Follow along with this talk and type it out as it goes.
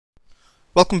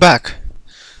Welcome back.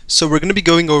 So we're going to be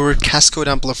going over Cascode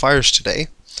Amplifiers today.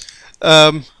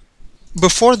 Um,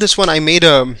 Before this one, I made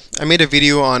a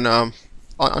video on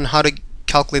how to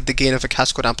calculate the gain of a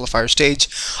Cascode Amplifier stage.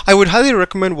 I would highly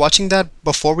recommend watching that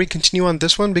before we continue on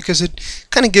this one because it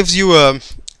kind of gives you a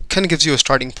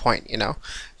starting point, kind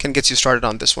of gets you started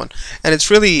on this one, and it's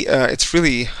really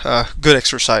good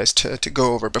exercise to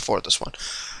go over before this one.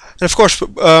 And of course,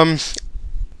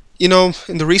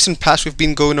 in the recent past, we've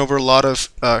been going over a lot of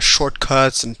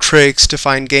shortcuts and tricks to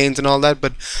find gains and all that,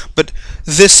 but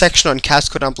this section on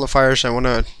Cascode Amplifiers, I want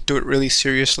to do it really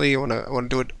seriously. I want to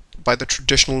do it by the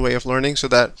traditional way of learning, so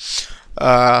that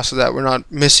we're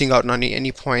not missing out on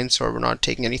any points, or we're not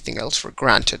taking anything else for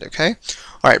granted. Okay.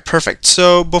 All right. Perfect.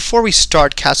 So before we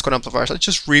start Cascode Amplifiers, let's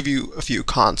just review a few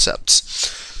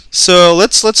concepts. So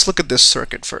let's look at this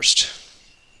circuit first.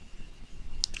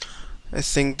 I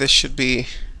think this should be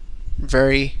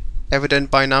very evident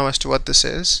by now as to what this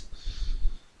is.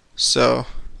 So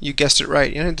you guessed it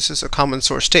right, this is a common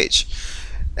source stage.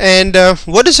 And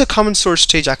what does a common source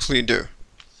stage actually do?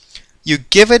 You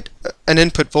give it an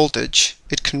input voltage,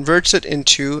 it converts it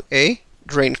into a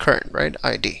drain current, right?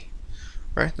 ID,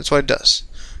 right? That's what it does,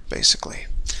 basically.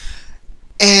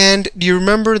 And do you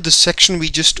remember the section we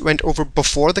just went over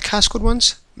before the Cascode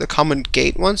ones? The common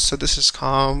gate ones? So this is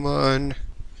common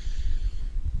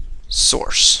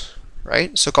source,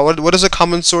 right? So what does a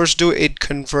common source do? It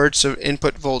converts an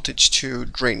input voltage to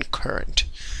drain current.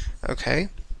 Okay.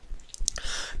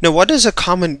 Now what does a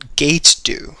common gate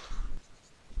do?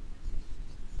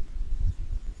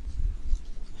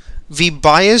 We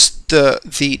bias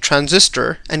the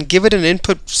transistor and give it an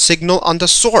input signal on the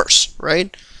source,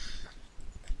 right?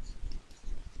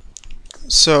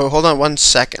 So hold on one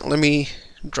second. Let me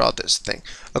draw this thing.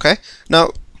 Okay. Now,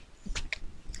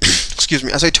 excuse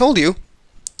me. As I told you,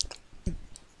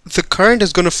 the current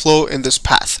is going to flow in this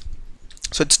path.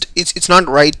 So it's not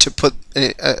right to put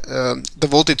the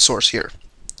voltage source here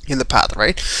in the path,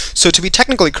 right? So to be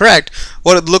technically correct,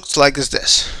 what it looks like is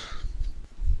this.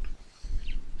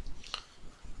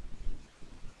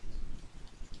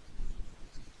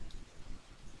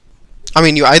 I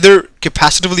mean, you either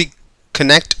capacitively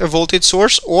connect a voltage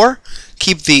source or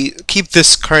keep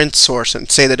this current source and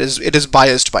say that it is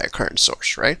biased by a current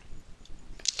source, right?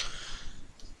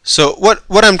 So what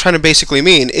I'm trying to basically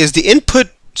mean is the input,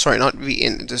 sorry, not V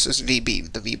in, this is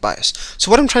VB, the V bias. So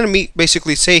what I'm trying to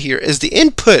basically say here is the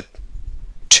input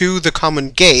to the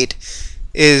common gate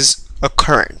is a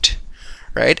current,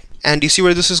 right? And do you see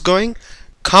where this is going?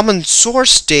 Common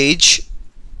source stage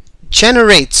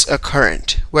generates a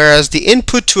current, whereas the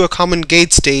input to a common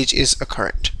gate stage is a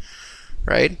current,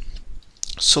 right?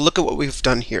 So look at what we've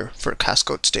done here for a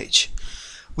Cascode stage.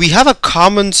 We have a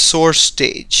common source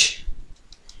stage.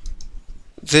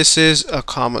 This is a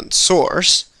common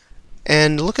source,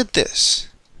 and look at this.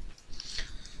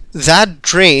 That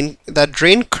drain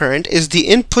current is the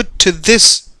input to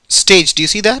this stage. Do you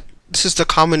see that? This is the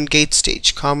common gate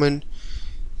stage, common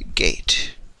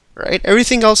gate, right?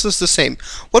 Everything else is the same.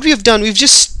 What we have done, we've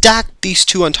just stacked these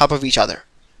two on top of each other.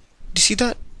 Do you see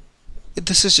that?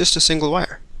 This is just a single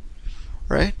wire,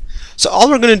 right? So all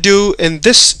we're going to do in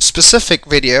this specific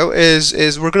video is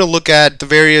we're going to look at the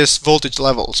various voltage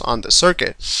levels on the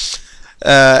circuit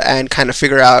and kind of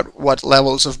figure out what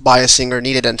levels of biasing are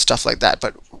needed and stuff like that.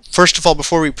 But first of all,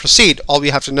 before we proceed, all we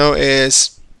have to know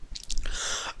is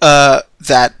that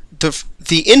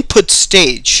the input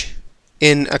stage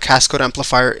in a Cascode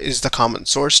amplifier is the common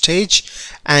source stage,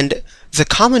 and the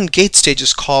common gate stage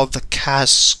is called the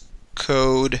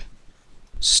Cascode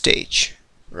stage,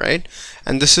 right?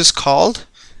 And this is called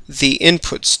the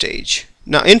input stage.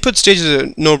 Now, input stage is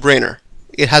a no-brainer.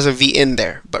 It has a V in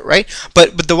there,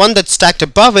 but the one that's stacked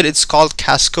above it, it's called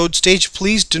Cascode stage.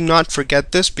 Please do not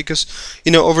forget this, because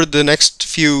over the next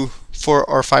 4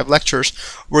 or 5 lectures,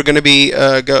 we're going to be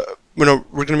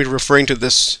referring to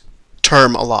this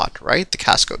term a lot, right? The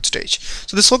Cascode stage.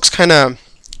 So this looks kind of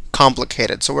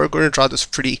complicated, so we're going to draw this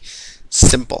pretty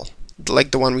simple, like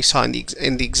the one we saw in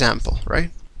the example, right?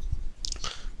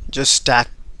 Just stack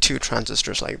two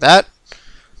transistors like that.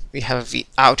 We have a V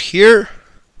out here,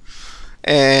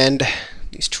 and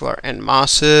these two are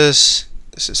NMOSes.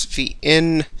 This is V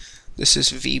in, this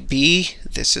is VB,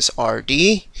 this is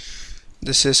RD,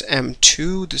 this is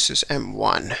M2, this is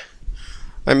M1. Am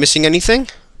I missing anything?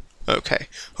 Okay,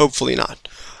 hopefully not.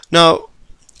 Now,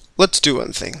 let's do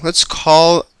one thing. Let's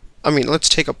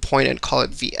take a point and call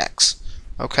it Vx.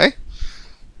 Okay?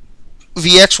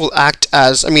 Vx will act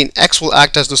as, X will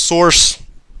act as the source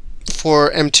for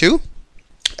M2,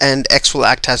 and X will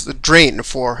act as the drain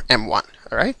for M1.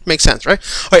 All right, makes sense, right?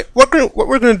 All right, what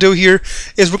we're going to do here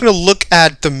is we're going to look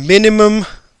at the minimum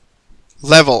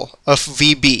level of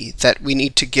VB that we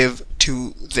need to give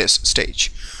to this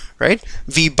stage, right?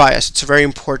 V bias, it's a very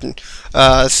important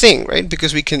thing, right?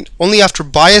 Because we can, only after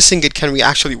biasing it can we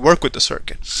actually work with the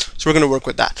circuit. So we're going to work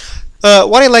with that.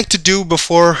 What I like to do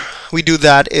before we do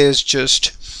that is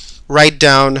just write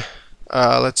down,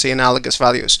 let's say, analogous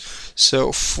values.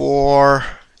 So for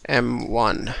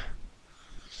M1,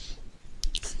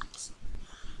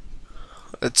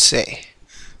 let's say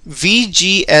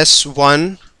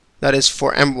VGS1, that is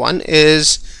for M1,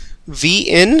 is V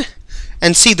in,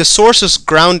 and see the source is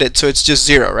grounded, so it's just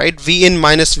 0, right? V in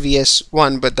minus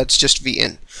VS1, but that's just V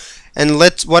in. And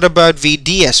what about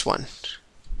VDS1?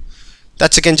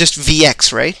 That's again just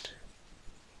Vx, right?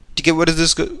 Do you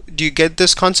get do you get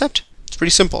this concept? It's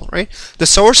pretty simple, right? The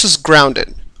source is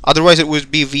grounded. Otherwise it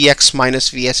would be Vx minus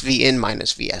Vs, V in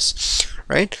minus Vs,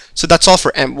 right? So that's all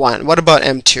for M1. What about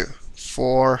M2?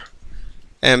 For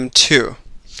M2,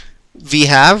 we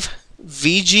have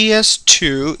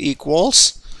VGS2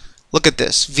 equals, look at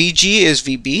this, VG is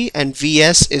VB and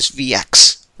VS is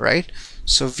Vx, right?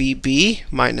 So VB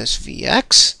minus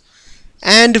Vx,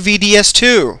 and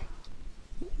VDS2,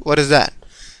 what is that?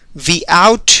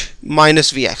 Vout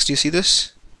minus Vx. Do you see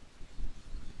this?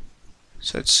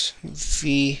 So it's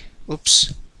V,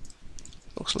 oops,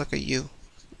 looks like a U.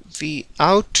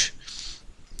 Vout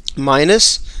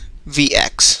minus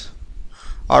Vx.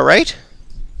 Alright?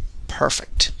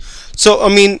 Perfect. So, I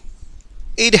mean,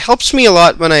 it helps me a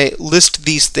lot when I list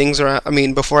these things, or I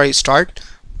mean, before I start,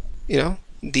 you know,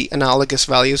 the analogous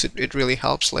values, it really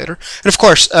helps later. And of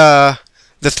course, the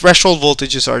threshold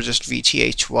voltages are just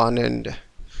VTH1 and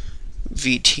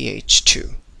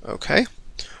VTH2. Okay?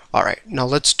 Alright, now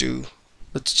let's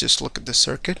just look at the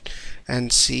circuit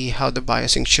and see how the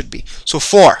biasing should be. So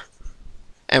for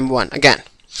M1, again,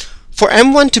 for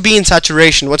M1 to be in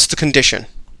saturation, what's the condition?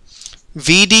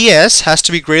 VDS has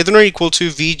to be greater than or equal to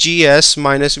VGS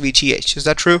minus VTH. Is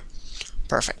that true?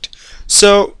 Perfect.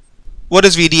 So what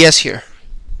is VDS here?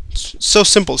 It's so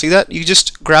simple. See that? You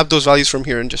just grab those values from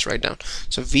here and just write down.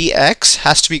 So Vx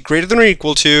has to be greater than or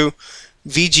equal to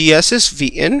VGS is V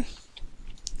in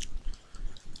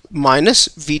minus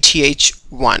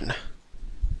VTH1.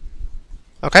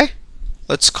 Okay?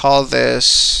 Let's call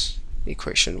this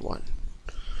equation 1.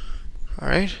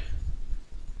 Alright.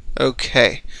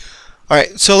 Okay.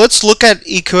 Alright, so let's look at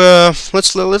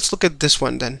let's look at this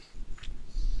one then.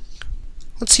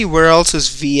 Let's see where else is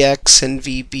Vx and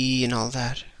Vb and all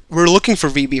that. We're looking for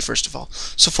Vb first of all.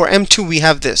 So for M2 we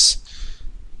have this.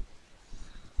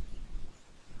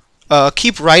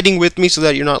 Keep writing with me so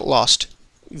that you're not lost.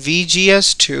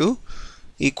 VGS2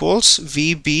 equals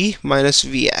Vb minus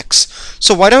Vx.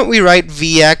 So why don't we write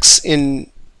Vx in,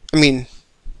 I mean,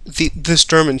 this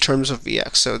term in terms of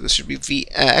Vx. So this should be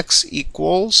Vx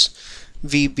equals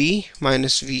Vb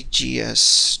minus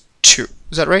VGS2.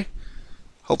 Is that right?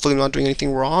 Hopefully I'm not doing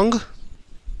anything wrong.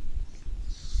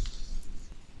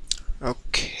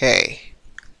 Okay.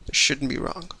 It shouldn't be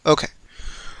wrong. Okay.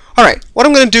 Alright, what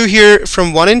I'm going to do here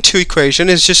from 1 and 2 equation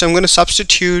is just I'm going to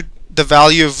substitute the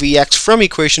value of Vx from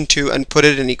equation 2 and put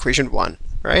it in equation 1,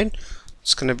 right?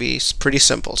 It's going to be pretty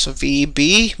simple. So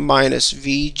Vb minus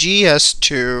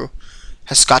VGS2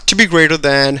 has got to be greater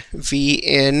than V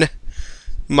in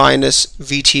minus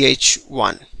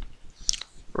VTH1,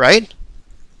 right?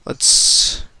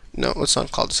 Let's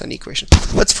not call this an equation.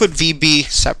 Let's put Vb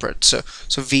separate. So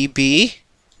Vb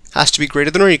has to be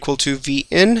greater than or equal to V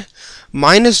in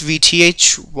minus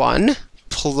VTH1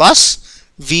 plus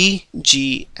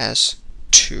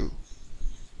VGS2.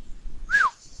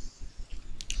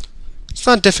 It's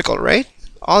not difficult, right?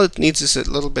 All it needs is a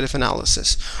little bit of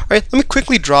analysis. Alright, let me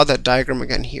quickly draw that diagram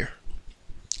again here.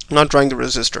 I'm not drawing the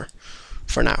resistor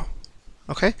for now.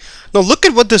 Okay? Now look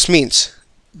at what this means.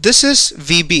 This is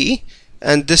VB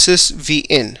and this is V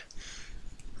in.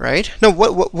 Right? Now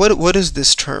what is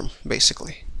this term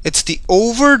basically? It's the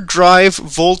overdrive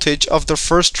voltage of the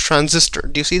first transistor.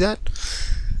 Do you see that?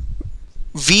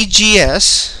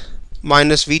 VGS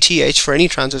minus VTH for any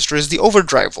transistor is the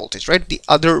overdrive voltage, right? The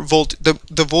other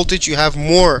the voltage you have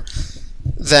more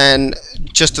than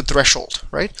just the threshold,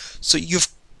 right? So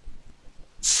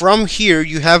from here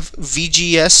you have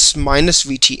VGS minus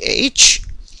VTH,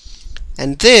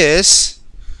 and this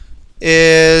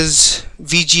is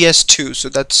VGS2, so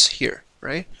that's here,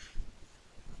 right?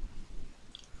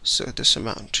 So this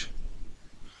amount,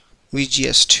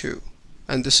 VGS2,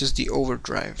 and this is the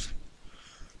overdrive,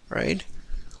 right?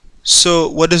 So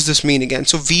what does this mean again?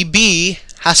 So VB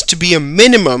has to be a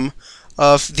minimum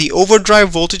of the overdrive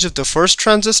voltage of the first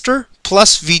transistor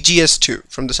plus VGS2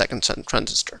 from the second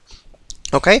transistor.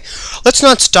 Okay, let's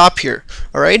not stop here.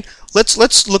 All right,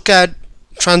 let's look at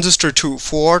transistor 2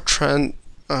 for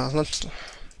just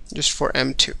for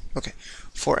M2. Okay,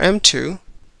 for M2, let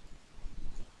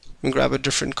me grab a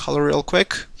different color real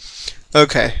quick.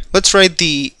 Okay, let's write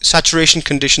the saturation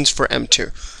conditions for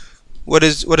M2. What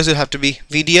does it have to be?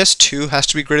 VDS2 has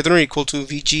to be greater than or equal to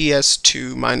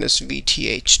VGS2 minus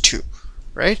VTH2.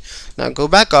 Right? Now go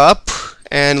back up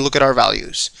and look at our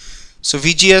values. So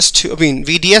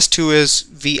VDS2 is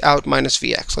V out minus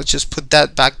Vx. Let's just put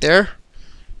that back there.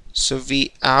 So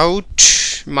V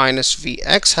out minus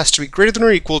Vx has to be greater than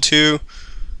or equal to,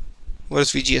 what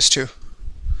is VGS2?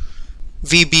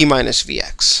 VB minus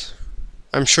Vx.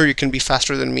 I'm sure you can be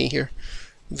faster than me here.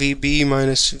 VB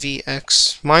minus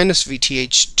Vx minus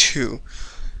VTH2.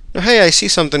 Now hey, I see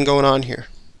something going on here,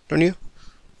 don't you?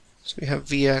 So we have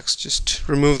Vx, just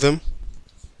remove them.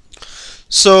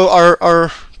 So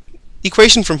our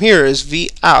equation from here is V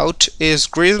out is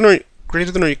greater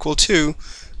than or equal to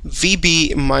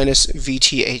VB minus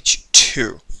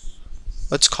VTH2.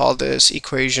 Let's call this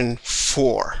equation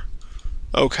 4.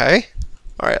 Okay.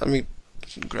 Alright, let me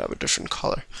grab a different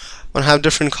color. I want to have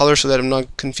different colors so that I'm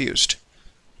not confused.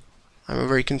 I'm a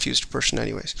very confused person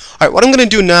anyways. Alright, what I'm going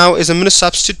to do now is I'm going to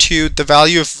substitute the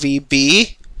value of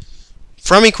VB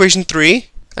from equation 3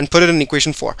 and put it in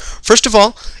equation 4. First of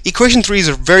all, equation 3 is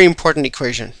a very important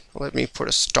equation. Let me put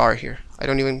a star here. I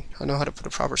don't even know how to put a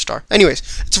proper star. Anyways,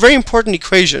 it's a very important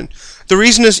equation. The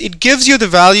reason is it gives you the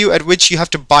value at which you have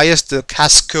to bias the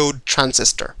cascode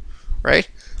transistor, right?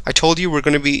 I told you we're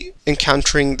going to be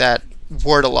encountering that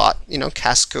word a lot, you know,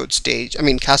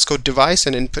 cascode device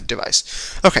and input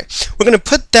device. Okay, we're going to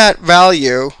put that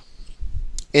value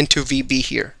into VB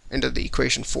here, into the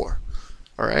equation 4.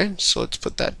 Alright, so let's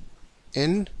put that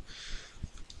in.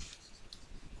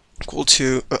 Equal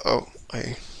to,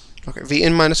 okay,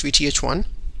 Vin minus VTH1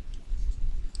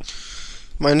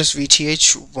 minus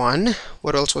VTH1,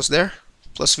 what else was there?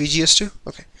 Plus VGS2,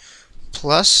 okay,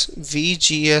 plus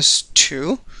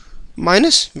VGS2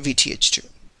 minus VTH2.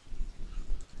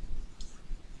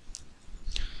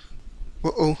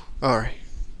 Alright.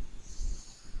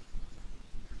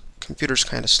 Computer's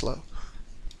kind of slow.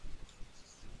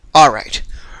 Alright.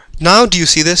 Now do you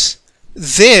see this?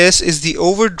 This is the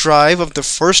overdrive of the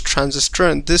first transistor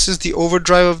and this is the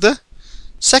overdrive of the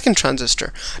second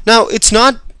transistor. Now it's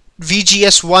not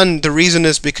VGS1, the reason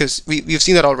is because we've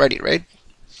seen that already, right?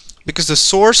 Because the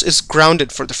source is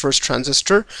grounded for the first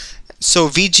transistor, so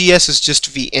VGS is just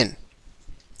Vin.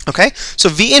 Okay, so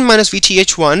Vin minus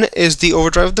VTH1 is the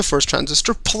overdrive of the first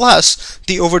transistor plus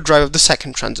the overdrive of the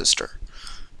second transistor.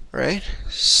 Right?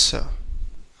 So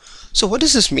what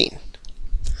does this mean?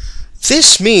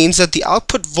 This means that the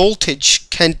output voltage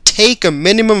can take a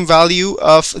minimum value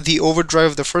of the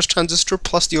overdrive of the first transistor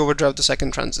plus the overdrive of the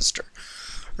second transistor.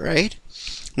 Right?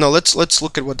 Now let's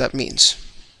look at what that means.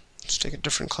 Let's take a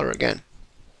different color again.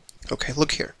 Okay,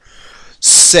 look here.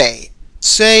 Say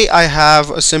I have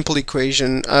a simple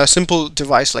equation, a simple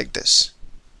device like this.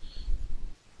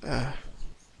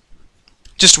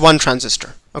 Just one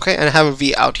transistor, okay? And I have a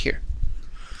V out here.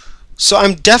 So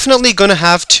I'm definitely going to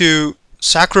have to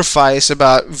sacrifice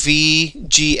about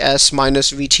VGS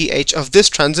minus VTH of this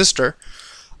transistor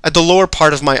at the lower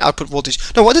part of my output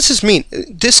voltage. Now what does this mean?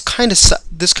 This kind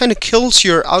of kills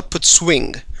your output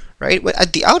swing, right?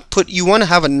 At the output you want to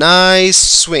have a nice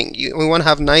swing. We want to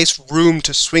have nice room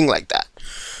to swing like that,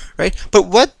 right? But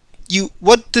what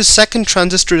the second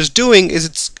transistor is doing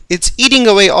is it's eating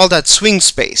away all that swing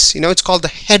space. You know, it's called the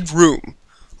headroom.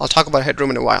 I'll talk about headroom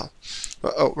in a while.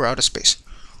 Oh, we're out of space.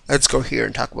 Let's go here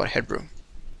and talk about headroom.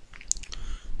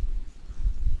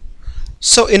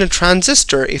 So in a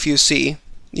transistor, if you see,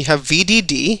 you have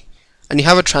VDD, and you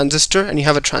have a transistor, and you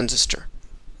have a transistor.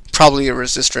 Probably a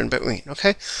resistor in between,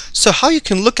 okay? So how you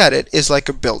can look at it is like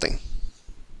a building.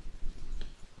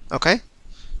 Okay?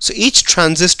 So each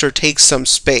transistor takes some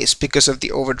space because of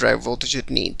the overdrive voltage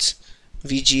it needs.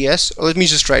 VGS, or let me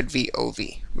just write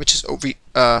VOV, which is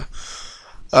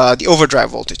the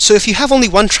overdrive voltage. So if you have only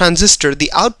one transistor,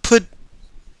 the output,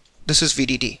 this is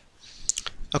VDD.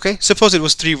 Okay, suppose it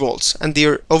was 3 volts and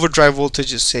the overdrive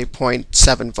voltage is say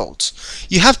 0.7 volts.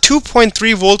 You have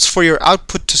 2.3 volts for your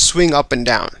output to swing up and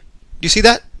down. Do you see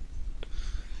that?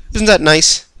 Isn't that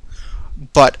nice?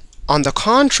 But on the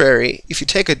contrary, if you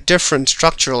take a different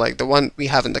structure like the one we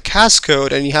have in the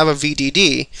Cascode and you have a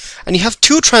VDD and you have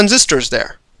 2 transistors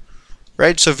there,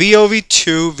 right? So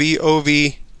VOV2,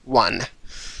 VOV1.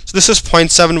 So this is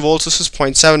 0.7 volts, this is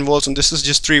 0.7 volts, and this is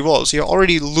just 3 volts. You're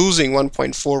already losing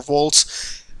 1.4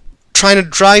 volts trying to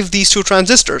drive these two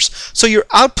transistors. So your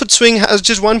output swing has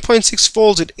just 1.6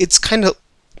 volts. It's kind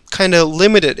of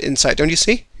limited inside, don't you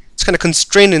see? It's kind of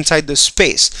constrained inside this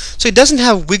space. So it doesn't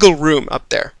have wiggle room up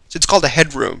there. So it's called a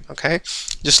headroom, okay?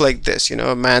 Just like this, you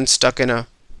know, a man stuck in a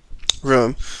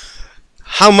room.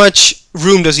 How much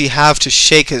room does he have to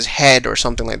shake his head or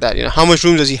something like that? You know, how much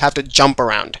room does he have to jump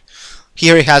around?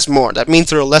 Here he has more. That means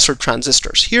there are lesser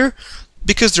transistors. Here,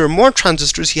 because there are more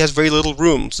transistors, he has very little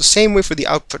room. It's the same way for the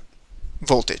output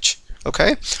voltage.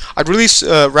 Okay? I'd really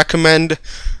recommend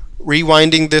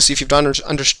rewinding this. If you've not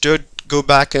understood, go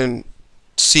back and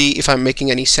see if I'm making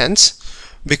any sense,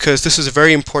 because this is a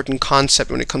very important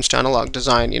concept when it comes to analog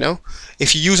design. You know,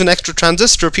 if you use an extra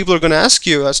transistor, people are going to ask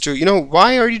you as to, you know,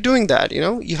 why are you doing that? You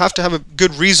know, you have to have a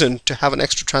good reason to have an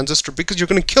extra transistor, because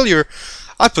you're going to kill your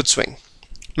output swing.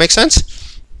 Make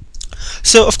sense?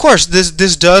 So of course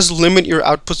this does limit your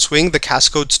output swing. The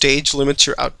cascode stage limits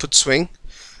your output swing,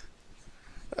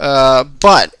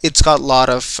 but it's got a lot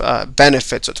of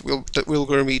benefits that we're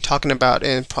going to be talking about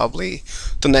in probably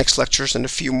the next lectures, and a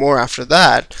few more after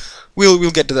that.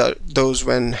 We'll get to those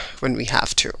when we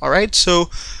have to. All right. So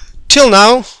till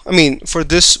now, I mean, for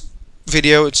this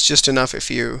video, it's just enough if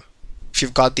you've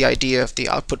got the idea of the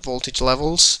output voltage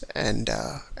levels and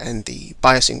the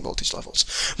biasing voltage levels.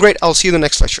 Great. I'll see you in the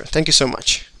next lecture. Thank you so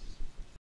much.